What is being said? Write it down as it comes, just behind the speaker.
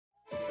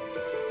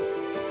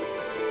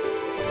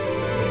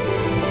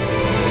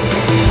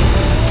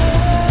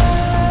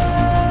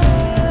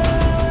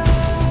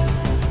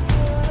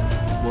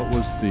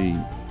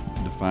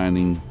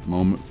defining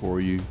moment for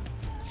you,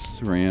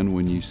 Saran,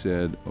 when you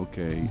said,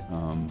 "Okay,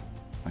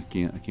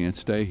 I can't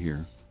stay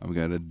here. I've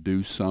got to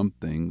do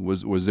something"?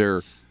 Was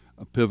there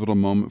a pivotal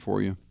moment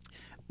for you?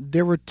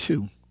 There were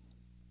two.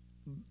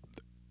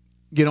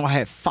 I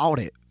had fought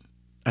it.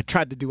 I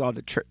tried to do all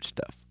the church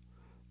stuff.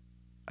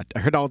 I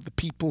heard all the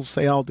people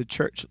say all the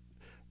church,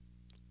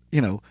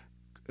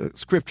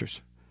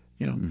 scriptures.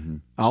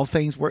 All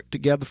things work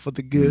together for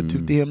the good to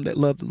them that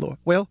love the Lord.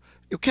 Well,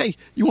 okay,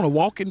 you want to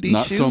walk in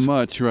these shoes?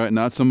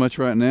 Not so much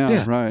right now.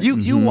 Yeah, right.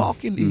 You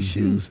walk in these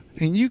shoes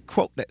and you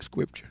quote that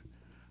scripture.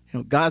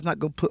 God's not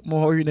going to put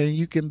more on you than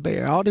you can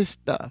bear. All this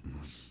stuff.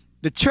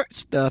 The church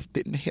stuff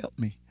didn't help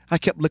me. I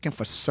kept looking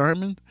for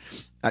sermons.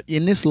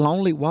 In this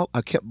lonely walk,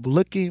 I kept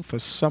looking for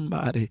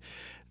somebody,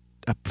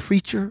 a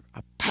preacher,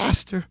 a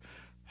pastor.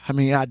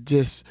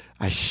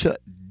 I shut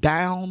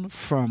down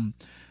from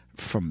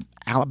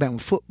Alabama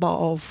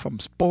football, from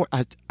sport.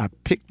 I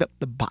picked up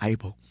the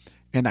Bible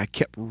and I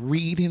kept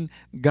reading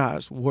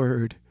God's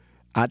word.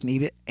 I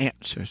needed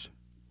answers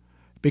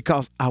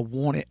because I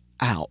wanted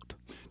out.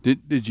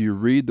 Did you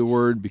read the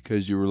word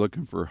because you were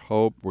looking for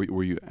hope?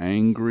 Were you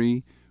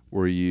angry?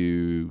 Were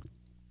you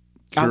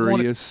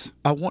curious?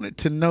 I wanted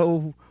to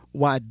know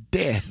why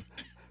death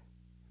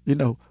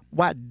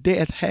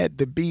had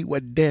to be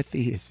what death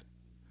is.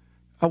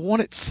 I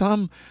wanted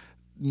some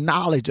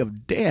knowledge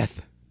of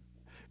death.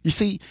 You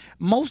see,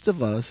 most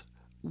of us,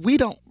 we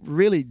don't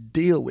really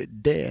deal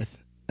with death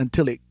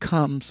until it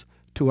comes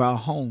to our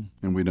home.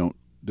 And we don't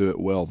do it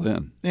well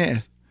then.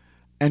 Yes.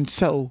 And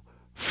so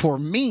for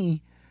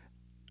me,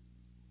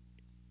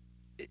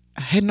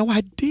 I had no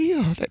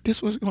idea that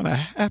this was going to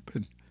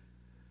happen.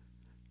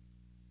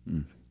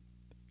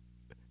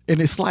 And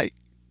it's like,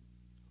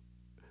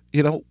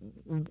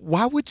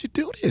 why would you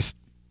do this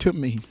to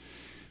me?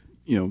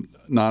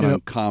 Not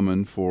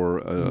uncommon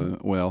for,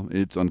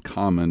 it's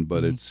uncommon,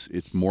 but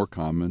it's more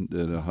common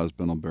that a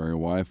husband will bury a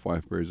wife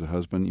buries a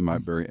husband. You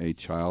might bury a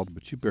child,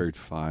 but you buried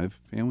 5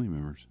 family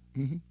members.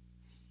 Mm-hmm.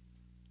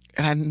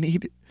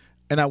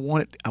 And I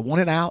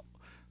wanted out.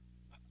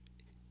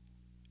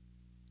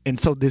 And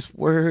so this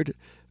word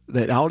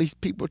that all these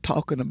people are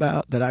talking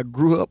about that I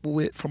grew up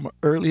with from an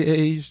early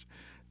age,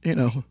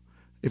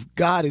 if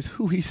God is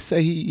who he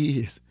say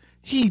he is,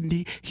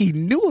 he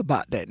knew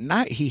about that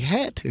night. He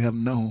had to have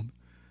known.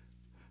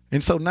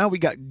 And so now we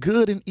got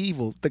good and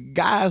evil. The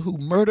guy who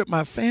murdered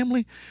my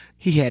family,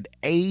 he had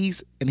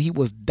AIDS and he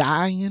was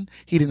dying.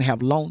 He didn't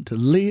have long to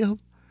live.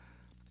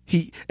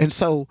 And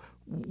so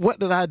what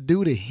did I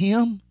do to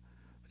him?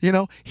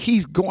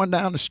 He's going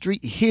down the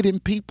street hitting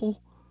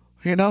people,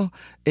 and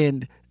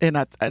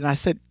I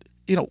said,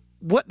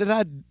 what did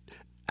I do?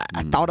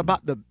 I thought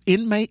about the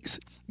inmates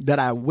that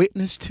I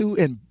witnessed to,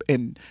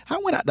 and I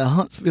went out to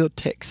Huntsville,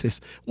 Texas.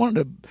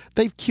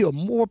 They've killed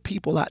more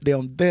people out there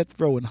on death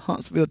row in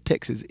Huntsville,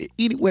 Texas,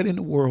 anywhere in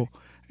the world.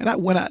 And I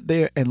went out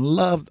there and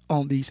loved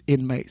on these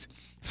inmates,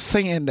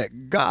 saying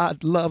that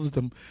God loves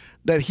them,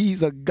 that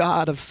he's a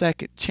God of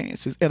second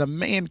chances. And a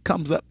man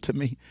comes up to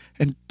me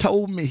and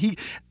told me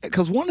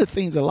because one of the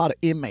things a lot of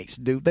inmates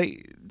do,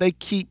 they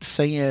keep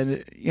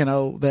saying,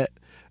 that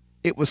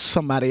it was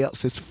somebody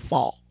else's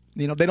fault.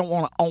 They don't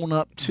want to own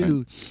up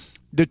to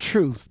the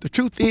truth. The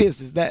truth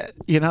is that,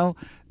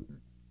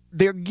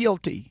 they're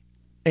guilty.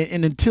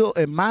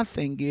 And my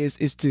thing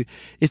is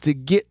to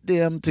get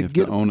them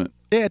to own it.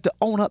 Yeah, to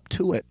own up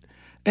to it.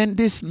 And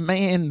this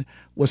man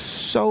was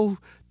so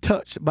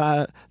touched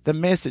by the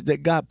message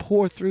that God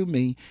poured through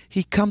me.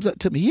 He comes up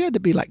to me. He had to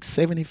be like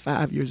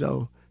 75 years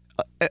old,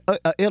 an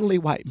elderly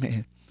white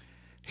man.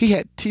 He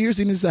had tears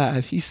in his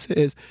eyes. He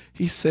says,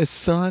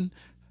 son,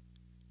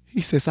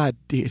 I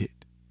did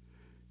it.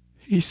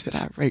 He said,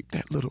 I raped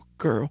that little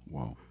girl.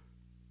 Wow.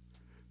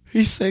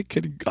 He said,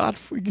 can God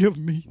forgive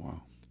me?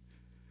 Wow.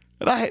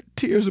 And I had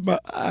tears in my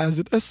eyes,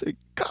 and I said,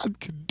 God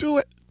can do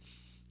it.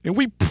 And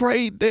we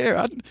prayed there.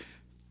 I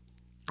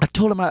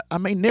told him I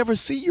may never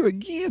see you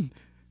again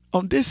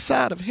on this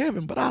side of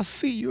heaven, but I'll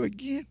see you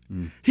again.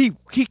 He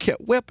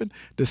kept weapon.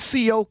 The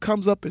CO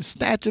comes up and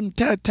snatch him,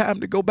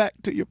 time to go back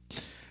to you.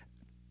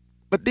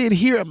 But then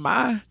here am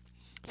I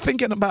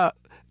thinking about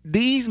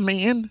these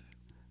men,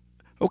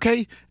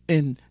 okay,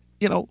 and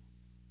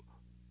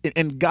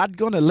and God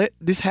going to let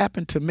this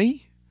happen to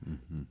me?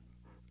 Mm-hmm.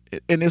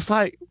 And it's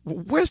like,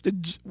 where's the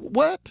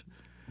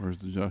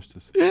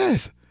justice?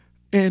 Yes.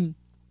 And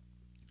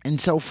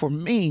so for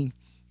me,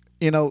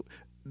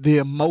 the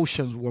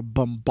emotions were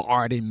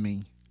bombarding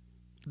me.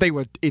 They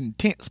were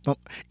intense, but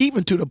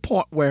even to the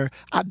point where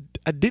I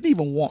didn't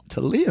even want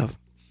to live.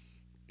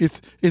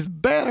 It's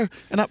better,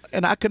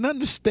 and I can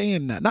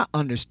understand that. Not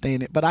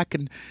understand it, but I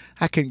can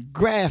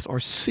grasp or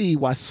see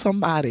why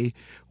somebody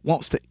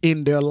wants to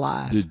end their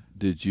life.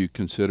 Did you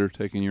consider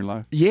taking your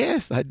life?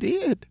 Yes, I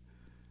did.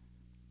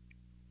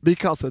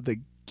 Because of the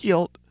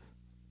guilt,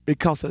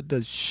 because of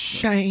the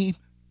shame,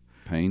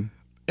 pain,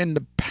 and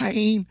the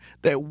pain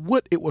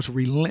it was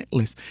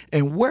relentless.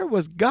 And where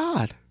was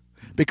God?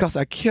 Because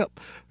I kept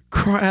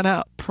crying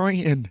out,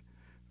 praying,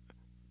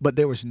 but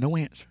there was no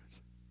answer.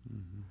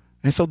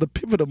 And so the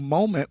pivotal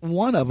moment,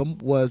 one of them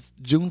was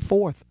June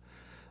 4th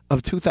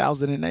of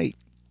 2008.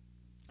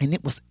 And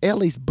it was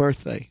Ellie's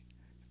birthday,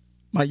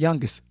 my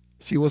youngest.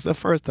 She was the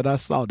first that I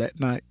saw that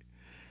night.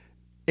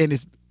 And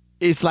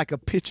it's like a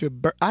picture.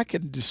 I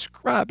can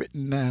describe it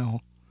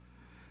now.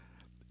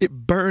 It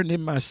burned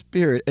in my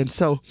spirit. And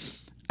so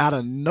out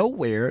of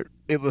nowhere,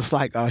 it was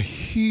like a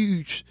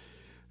huge,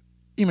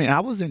 I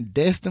was in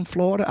Destin,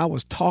 Florida. I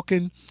was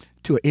talking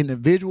to an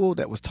individual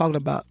that was talking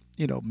about,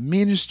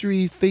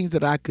 ministry, things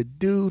that I could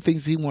do,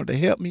 things he wanted to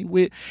help me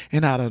with.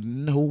 And out of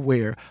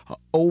nowhere, an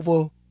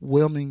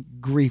overwhelming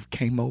grief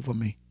came over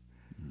me.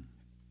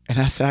 And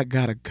I said, I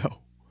got to go.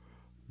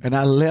 And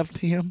I left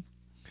him.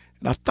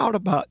 And I thought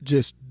about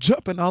just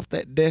jumping off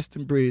that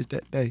Destin Bridge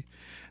that day.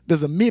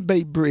 There's a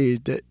Mid-Bay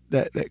Bridge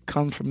that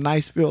comes from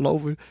Niceville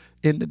over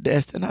into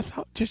Destin. I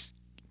thought, just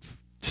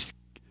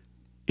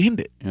end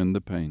it. End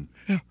the pain.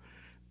 Yeah.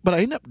 But I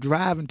ended up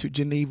driving to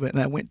Geneva,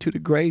 and I went to the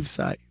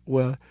gravesite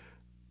where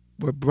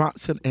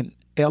Bronson and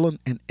Ellen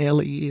and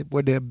Ellie is,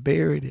 where they're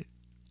buried.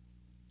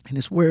 And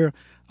it's where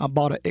I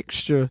bought an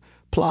extra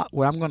plot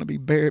where I'm going to be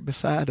buried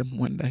beside them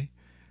one day.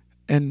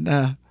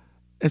 And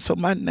so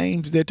my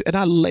name's there, and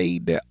I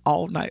laid there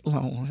all night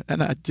long,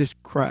 and I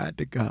just cried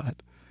to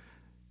God.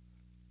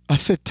 I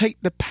said, take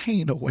the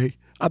pain away.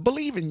 I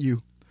believe in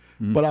you,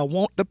 but I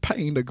want the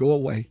pain to go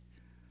away.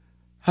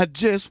 I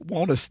just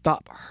want to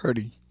stop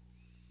hurting.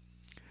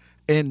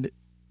 And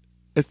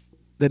it's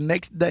the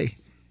next day,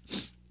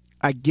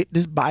 I get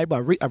this Bible.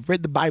 I've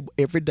read the Bible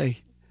every day.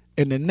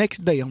 And the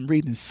next day, I'm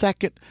reading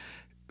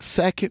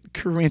 2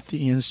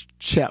 Corinthians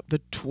chapter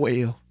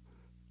 12.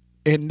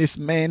 And this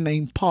man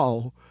named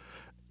Paul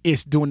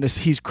is doing this.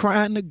 He's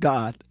crying to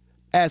God,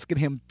 asking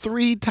him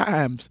 3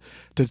 times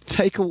to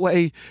take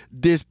away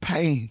this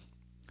pain.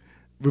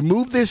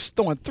 Remove this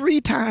thorn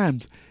 3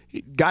 times.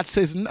 God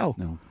says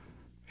no.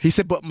 He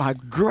said, but my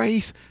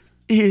grace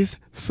is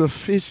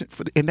sufficient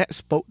for and that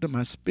spoke to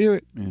my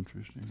spirit.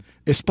 Interesting.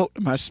 It spoke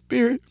to my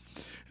spirit.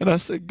 And I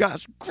said,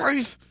 God's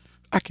grace,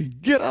 I can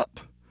get up.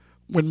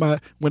 When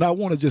I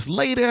want to just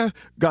lay there,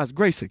 God's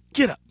grace said,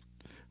 get up.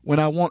 When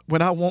I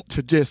want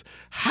to just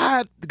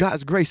hide,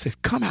 God's grace says,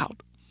 come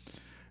out.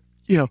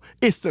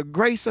 It's the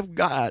grace of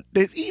God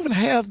that even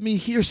has me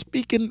here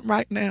speaking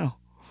right now.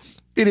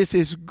 It is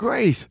his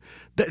grace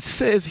that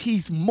says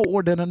he's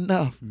more than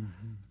enough.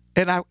 Mm-hmm.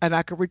 And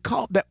I can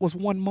recall that was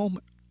one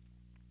moment.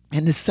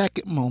 And the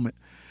second moment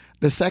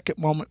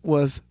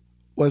was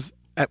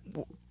I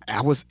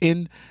was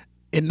in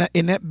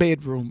that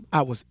bedroom.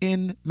 I was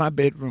in my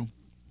bedroom,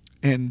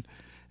 and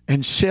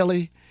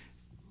Shelly,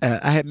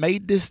 I had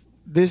made this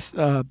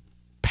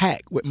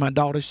pact with my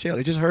daughter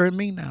Shelly. Just her and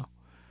me now,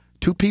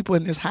 2 people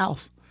in this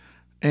house,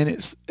 and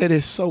it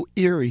is so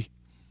eerie.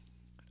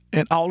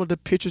 And all of the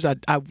pictures,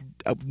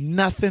 of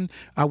nothing,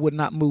 I would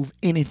not move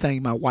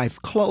anything. My wife's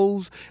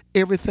clothes,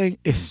 everything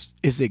is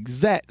the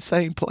exact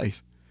same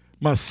place.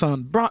 My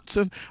son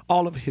Bronson,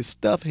 all of his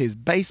stuff, his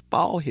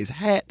baseball, his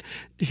hat,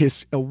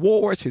 his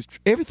awards,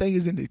 everything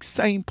is in the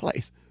same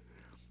place.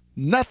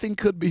 Nothing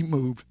could be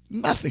moved.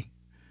 Nothing.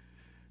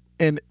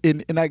 And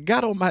I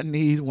got on my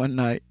knees one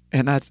night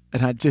and I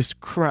just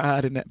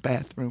cried in that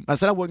bathroom. I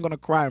said I wasn't going to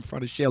cry in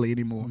front of Shelly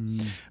anymore.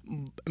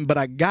 But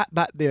I got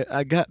back there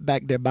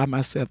by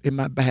myself in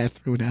my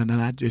bathroom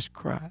and I just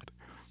cried.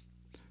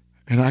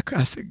 And I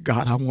said,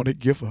 God, I want to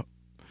give up.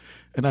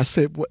 And I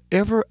said,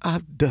 whatever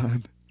I've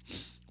done,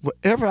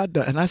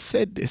 and I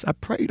said this, I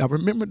prayed, I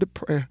remembered the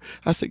prayer.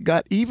 I said,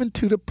 God, even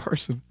to the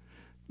person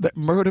that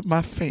murdered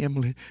my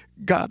family,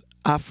 God,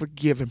 I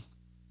forgive him.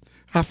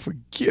 I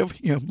forgive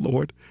him,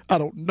 Lord. I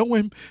don't know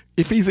him.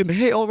 If he's in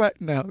hell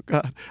right now,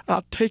 God,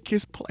 I'll take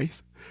his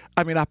place.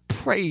 I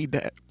prayed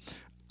that.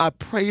 I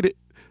prayed it,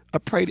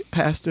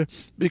 Pastor,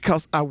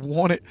 because I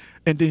want it.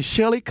 And then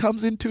Shelly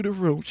comes into the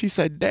room. She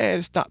said,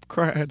 Dad, stop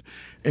crying.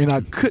 And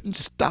I couldn't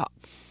stop.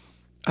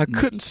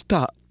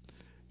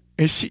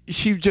 And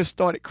she just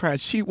started crying.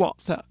 She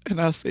walks out,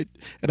 and I said,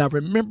 and I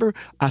remember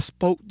I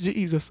spoke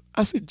Jesus.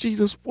 I said,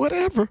 Jesus,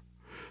 whatever,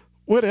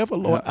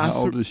 Lord. How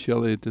old is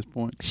Shelly at this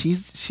point?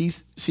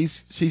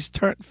 She's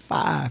turned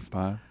 5.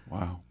 5.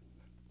 Wow.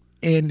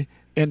 And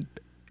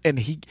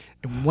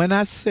when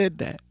I said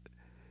that,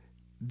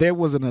 there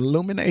was an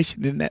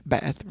illumination in that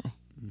bathroom.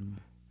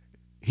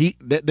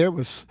 There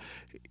was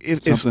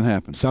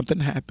something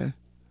happened,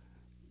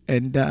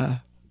 and I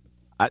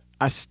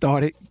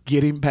started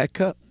getting back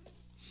up.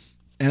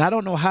 And I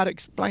don't know how to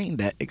explain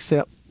that,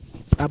 except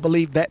I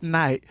believe that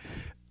night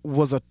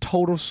was a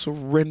total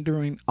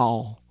surrendering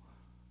all.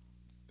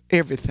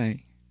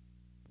 Everything.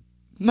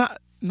 Not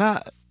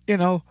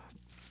being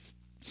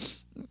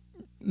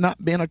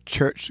a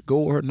church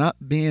goer, not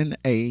being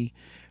I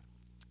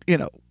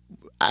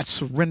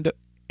surrendered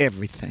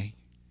everything.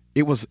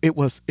 That's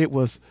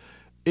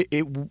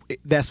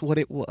what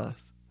it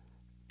was.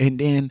 And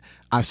then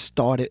I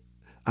started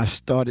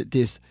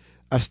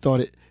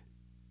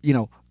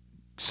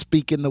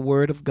speaking the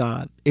word of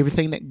God.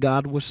 Everything that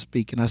God was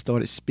speaking, I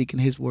started speaking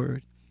his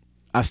word.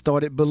 I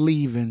started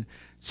believing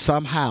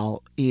somehow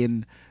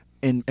in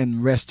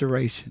and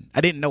restoration.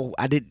 I didn't know.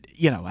 I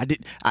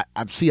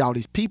see all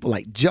these people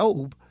like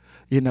Job.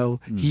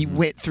 He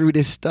went through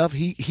this stuff.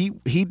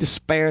 He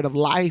despaired of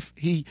life.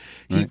 He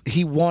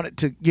wanted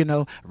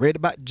to. Read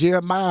about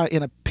Jeremiah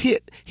in a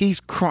pit. He's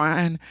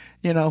crying.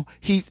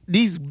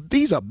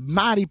 These are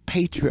mighty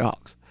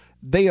patriarchs.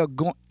 They are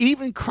going.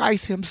 Even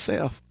Christ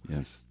himself.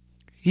 Yes.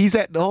 He's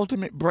at the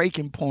ultimate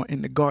breaking point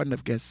in the Garden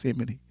of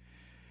Gethsemane.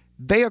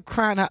 They are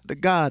crying out to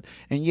God,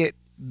 and yet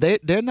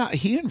they're not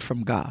hearing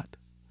from God,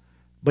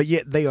 but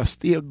yet they are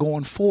still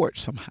going forward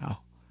somehow.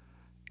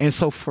 And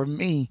so for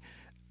me,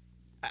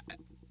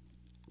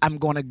 I'm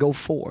going to go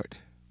forward.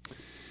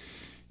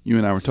 You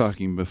and I were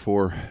talking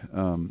before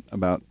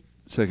about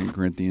 2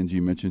 Corinthians.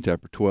 You mentioned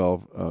chapter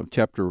 12.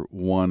 Chapter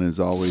 1 is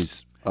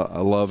always,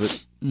 I love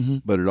it,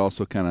 but it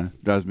also kind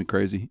of drives me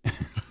crazy.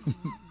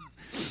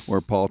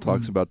 Where Paul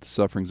talks about the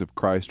sufferings of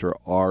Christ are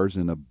ours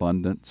in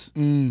abundance.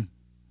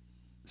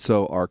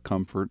 So our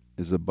comfort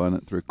is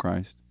abundant through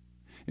Christ.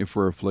 If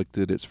we're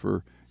afflicted, it's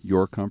for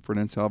your comfort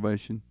and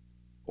salvation.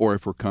 Or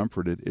if we're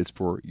comforted, it's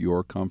for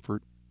your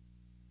comfort,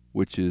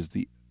 which is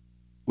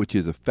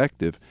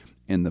effective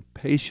in the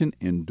patient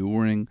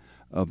enduring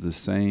of the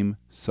same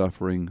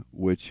suffering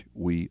which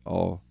we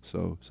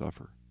also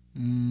suffer.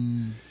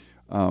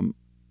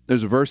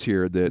 There's a verse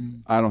here that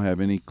I don't have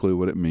any clue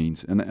what it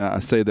means. And I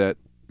say that,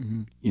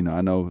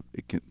 I know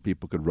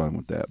people could run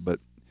with that. But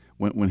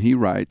when he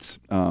writes,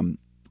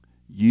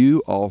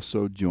 you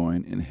also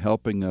join in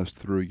helping us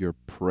through your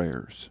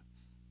prayers,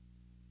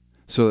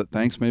 so that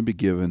thanks may be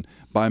given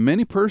by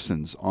many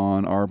persons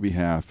on our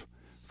behalf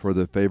for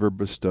the favor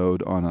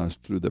bestowed on us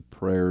through the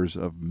prayers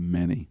of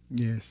many.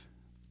 Yes.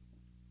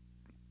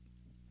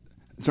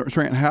 So,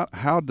 Rand,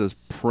 how does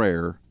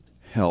prayer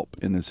help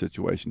in this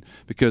situation?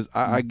 Because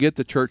I get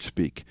the church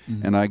speak,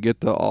 and I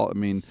get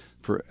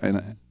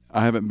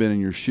I haven't been in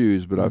your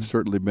shoes, but I've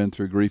certainly been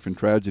through grief and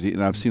tragedy,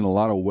 and I've seen a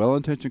lot of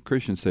well-intentioned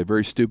Christians say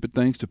very stupid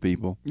things to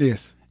people.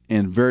 Yes.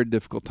 In very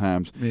difficult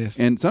times. Yes.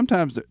 And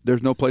sometimes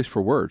there's no place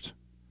for words.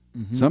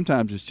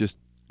 Sometimes it's just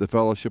the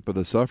fellowship of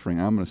the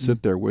suffering. I'm going to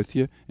sit there with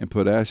you and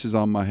put ashes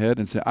on my head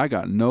and say, I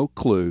got no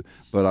clue,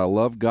 but I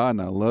love God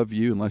and I love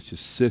you, and let's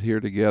just sit here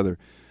together.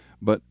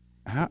 But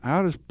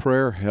how does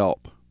prayer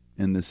help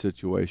in this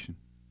situation?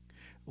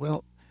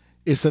 Well,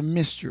 it's a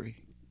mystery.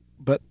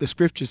 But the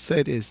scriptures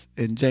say this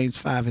in James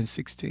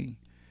 5:16.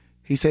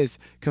 He says,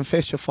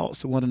 confess your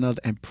faults to one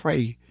another and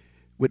pray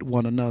with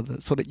one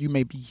another so that you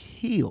may be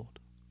healed.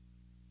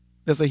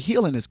 There's a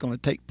healing that's going to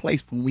take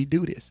place when we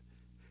do this.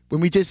 When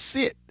we just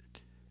sit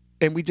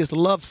and we just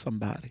love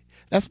somebody.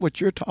 That's what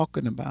you're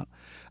talking about.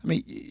 I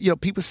mean,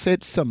 people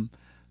said some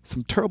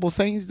terrible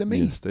things to me.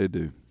 Yes, they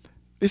do.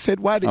 They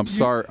said, "Why did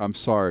I'm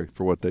sorry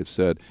for what they've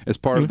said. As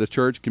part of the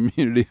church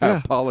community, I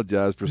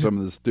apologize for some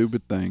of the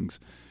stupid things."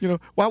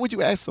 Why would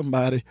you ask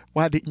somebody,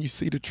 why didn't you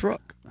see the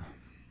truck?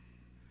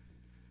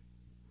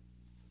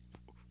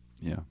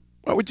 Yeah.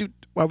 Why would you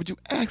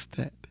ask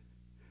that?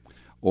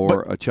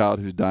 Or a child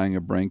who's dying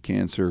of brain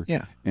cancer,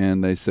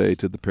 and they say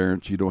to the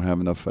parents, "You don't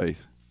have enough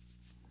faith."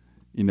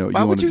 You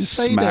want to just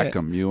smack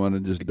them. You want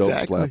to just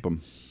dope slap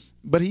them.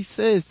 But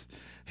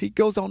he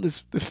goes on to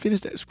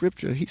finish that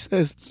scripture. He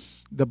says,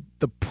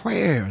 the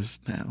prayers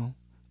now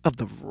of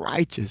the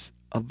righteous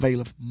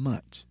availeth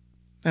much.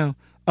 Now,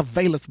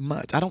 availeth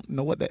much. I don't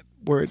know what that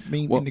word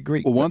means in the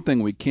Greek. Well, one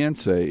thing we can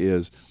say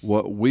is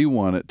what we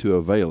want it to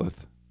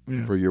availeth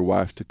for your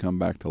wife to come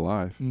back to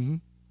life.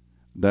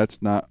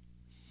 That's not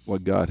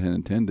what God had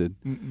intended.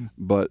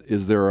 But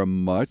is there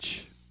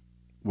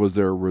was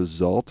there a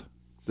result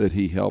that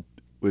he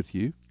helped with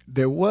you?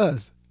 There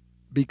was,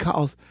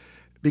 because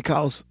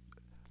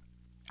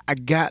I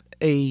got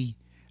a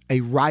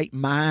right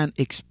mind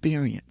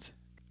experience,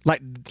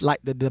 like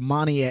the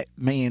demoniac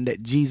man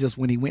that Jesus,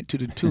 when he went to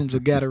the tombs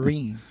of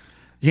Gadarene,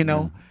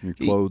 you're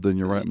clothed in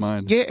your right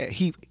mind. Yeah,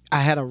 I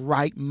had a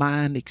right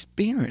mind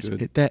experience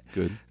at that.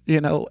 Good.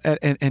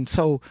 And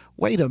so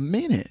wait a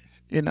minute,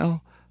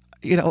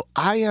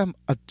 I am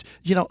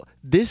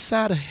this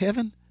side of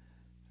heaven.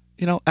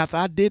 After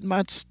I did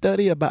my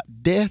study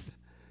about death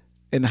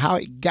and how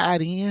it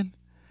got in,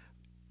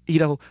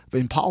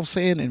 when Paul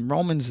saying in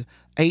Romans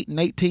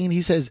 8:18,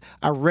 he says,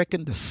 I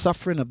reckon the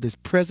suffering of this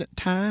present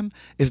time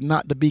is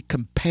not to be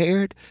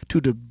compared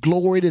to the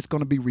glory that's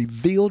going to be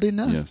revealed in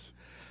us. Yes.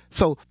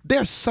 So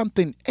there's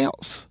something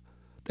else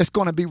that's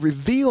going to be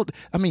revealed.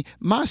 I mean,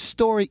 my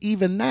story,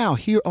 even now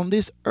here on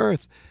this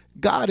earth,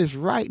 God is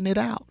writing it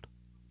out.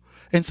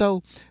 And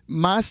so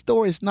my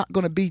story is not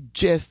going to be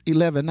just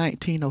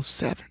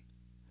 11/1907.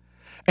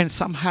 And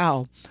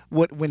somehow,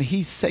 when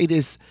he say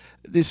this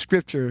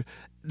scripture,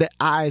 that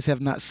eyes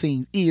have not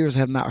seen, ears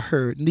have not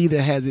heard,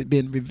 neither has it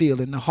been revealed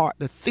in the heart,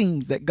 the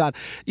things that God,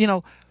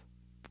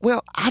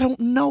 well, I don't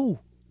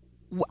know.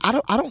 I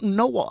don't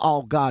know what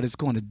all God is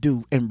going to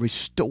do and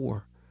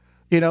restore,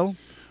 Well,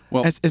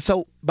 and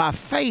so by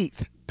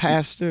faith,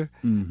 Pastor,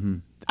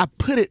 I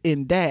put it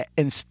in that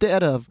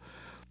instead of,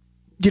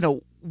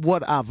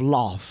 what I've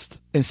lost,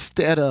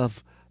 instead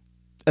of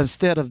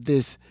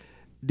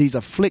these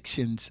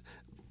afflictions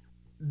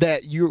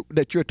that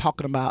you're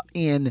talking about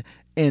in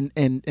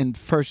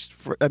First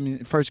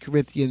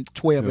Corinthians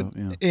 12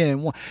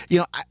 and 1.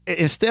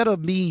 Instead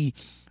of me,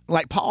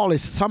 like Paul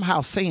is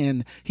somehow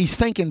saying, he's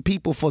thanking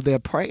people for their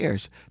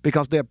prayers,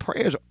 because their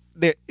prayers,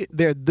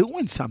 they're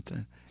doing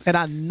something. And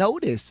I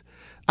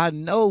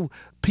know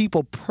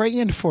people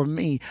praying for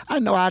me. I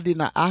know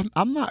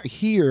I'm not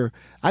here.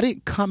 I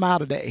didn't come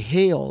out of that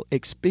hell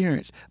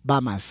experience by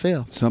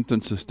myself.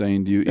 Something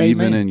sustained you. Amen.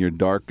 Even in your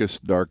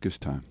darkest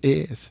time.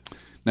 Yes.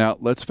 Now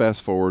let's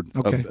fast forward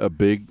Okay. a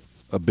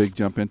big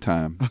jump in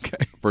time.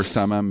 Okay. First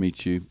time I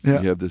meet you,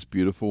 Yeah. you have this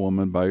beautiful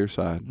woman by your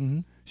side. Mm-hmm.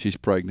 She's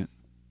pregnant.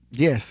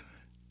 Yes,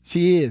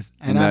 she is.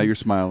 And now you're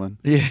smiling.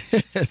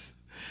 Yes.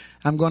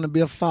 I'm going to be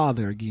a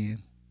father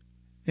again.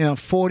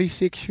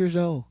 46 years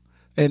old.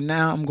 And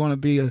now I'm going to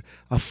be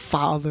a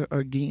father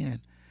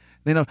again.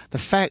 The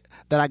fact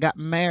that I got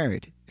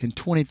married in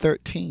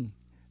 2013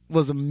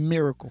 was a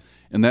miracle.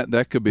 And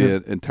that could be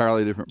an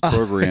entirely different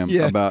program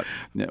yes. about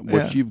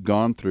what you've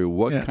gone through.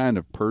 What kind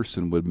of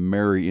person would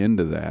marry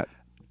into that?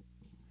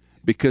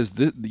 Because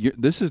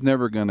this is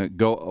never going to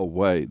go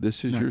away.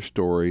 This is your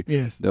story.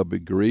 Yes. There'll be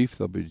grief.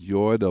 There'll be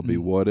joy. There'll be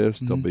what ifs.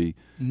 There'll be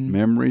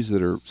memories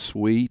that are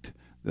sweet.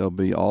 There'll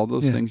be all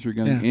those things you're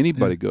going to.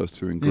 Anybody goes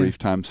through in grief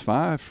times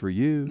 5 for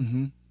you.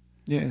 Mm-hmm.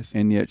 Yes.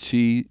 And yet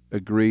she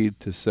agreed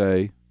to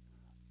say,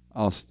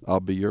 "I'll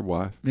be your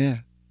wife. Yeah.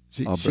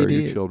 I'll she bear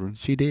did. your children."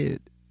 She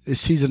did.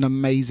 She's an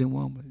amazing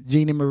woman,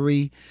 Jeannie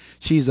Marie.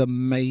 She's an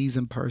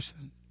amazing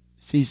person.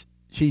 She's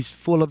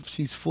full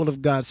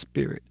of God's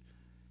Spirit.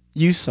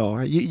 You saw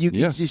her.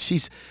 Yes.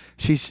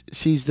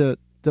 She's the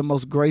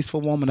most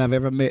graceful woman I've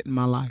ever met in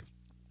my life.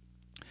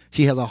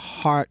 She has a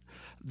heart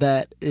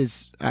that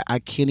is I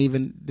can't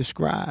even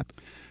describe.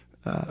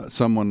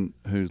 Someone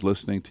who's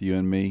listening to you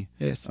and me,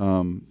 Yes.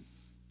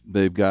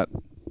 They've got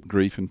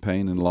grief and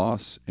pain and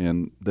loss,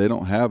 and they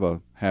don't have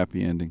a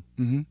happy ending.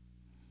 Mm-hmm.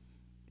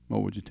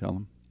 What would you tell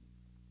them?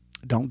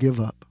 Don't give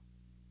up.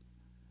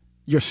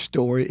 Your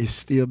story is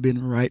still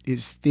been right.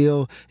 It's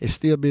still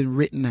been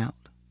written out.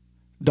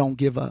 Don't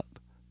give up.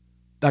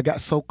 I got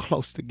so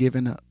close to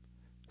giving up.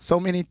 So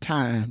many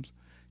times,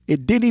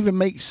 it didn't even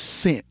make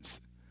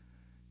sense.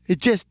 It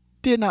just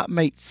did not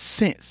make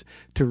sense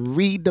to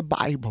read the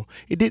Bible.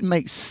 It didn't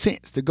make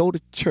sense to go to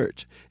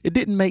church. It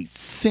didn't make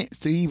sense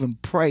to even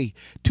pray.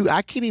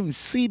 I can't even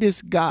see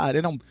this God,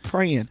 and I'm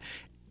praying.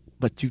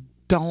 But you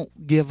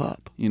don't give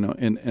up.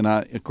 And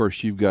I, of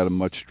course, you've got a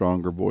much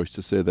stronger voice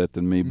to say that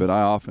than me, but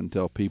I often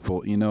tell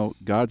people,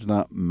 God's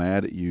not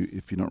mad at you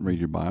if you don't read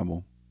your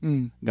Bible.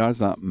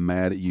 God's not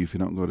mad at you if you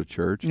don't go to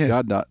church.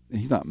 Yes.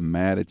 He's not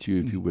mad at you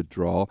if you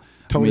withdraw.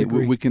 Totally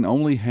agree. We can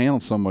only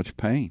handle so much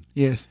pain.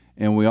 Yes.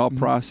 And we all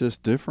process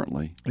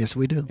differently. Yes,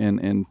 we do.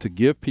 And to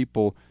give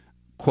people,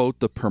 quote,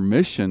 the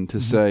permission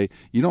to say,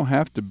 you don't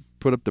have to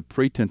put up the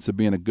pretense of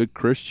being a good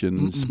Christian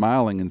and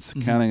smiling and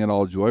counting it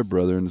all joy,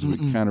 brother, and as we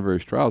count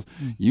various trials.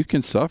 You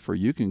can suffer.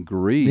 You can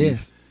grieve.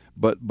 Yes.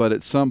 But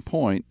at some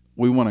point,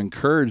 we want to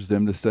encourage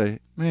them to say,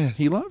 yes,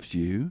 he loves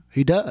you.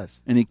 He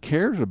does. And he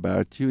cares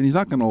about you, and he's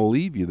not going to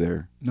leave you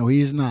there. No,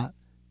 he is not.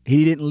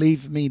 He didn't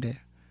leave me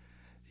there.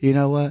 You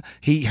know what?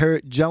 He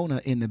heard Jonah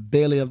in the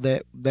belly of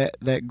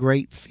that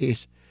great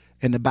fish,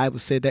 and the Bible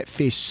said that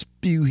fish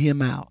spew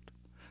him out.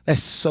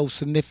 That's so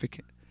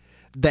significant.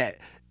 That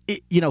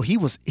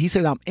he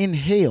said, I'm in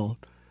hell.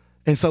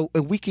 And so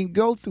we can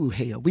go through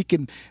hell. We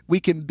can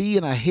be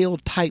in a hell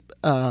type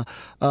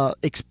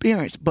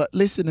experience. But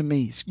listen to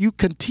me. You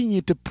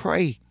continue to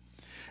pray.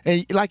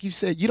 And like you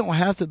said, you don't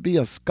have to be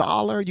a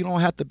scholar. You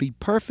don't have to be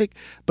perfect.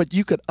 But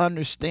you could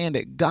understand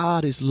that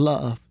God is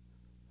love.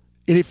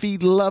 And if he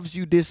loves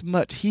you this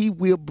much, he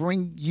will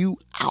bring you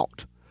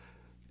out.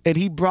 And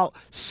he brought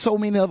so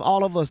many of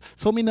all of us,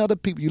 so many other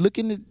people. You look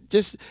into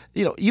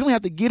you don't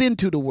have to get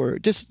into the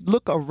word. Just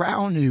look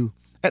around you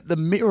at the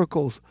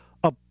miracles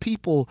of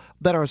people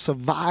that are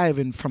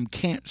surviving from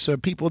cancer,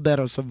 people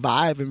that are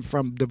surviving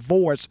from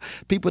divorce,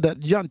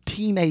 young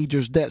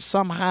teenagers that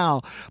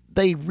somehow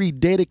they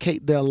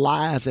rededicate their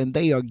lives and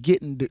they are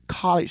getting the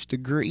college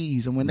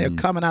degrees. And when they're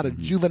coming out of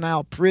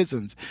juvenile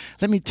prisons,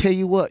 let me tell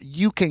you what,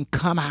 you can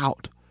come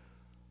out.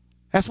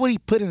 That's what he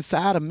put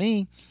inside of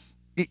me.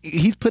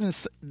 He's putting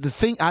the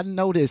thing I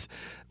notice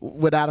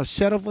without a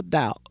shadow of a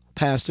doubt,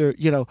 Pastor,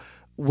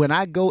 when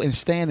I go and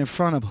stand in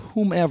front of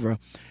whomever,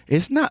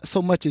 it's not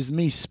so much as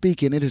me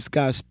speaking, it is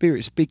God's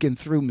Spirit speaking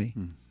through me.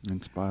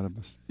 In spite of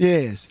us.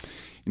 Yes.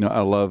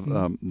 I love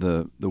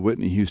the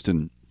Whitney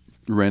Houston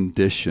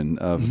rendition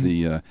of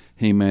the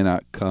he may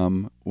not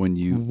come when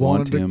you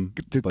want him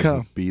to but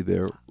come. He'll be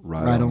there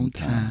right on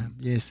time.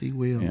 Yes, he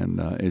will. And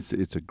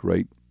it's a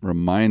great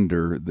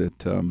reminder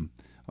that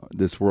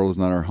this world is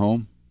not our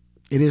home.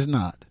 It is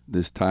not.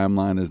 This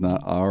timeline is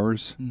not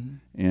ours,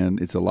 and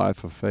it's a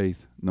life of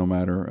faith, no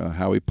matter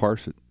how we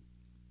parse it.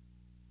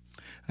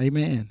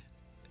 Amen.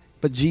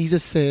 But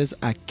Jesus says,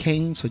 I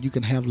came so you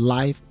can have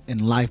life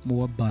and life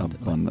more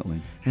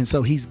abundantly. And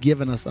so he's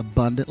given us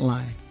abundant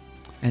life.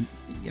 And,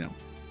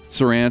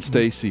 Saran,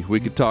 Stacy, we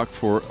could talk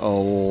for a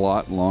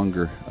lot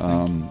longer.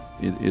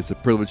 It's a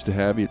privilege to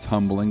have you. It's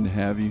humbling to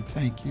have you.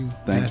 Thank you.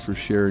 Thanks for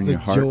sharing your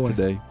heart joy.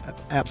 today.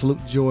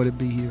 Absolute joy to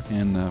be here.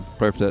 And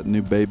pray for that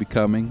new baby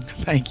coming.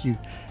 Thank you.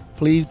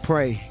 Please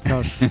pray,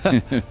 because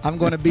I'm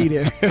going to be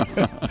there.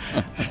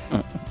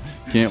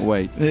 Can't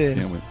wait. Yes.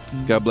 Can't wait.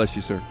 God bless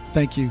you, sir.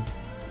 Thank you.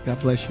 God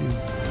bless you.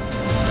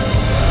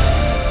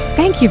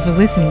 Thank you for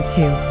listening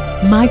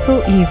to Michael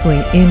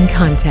Easley in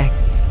Context.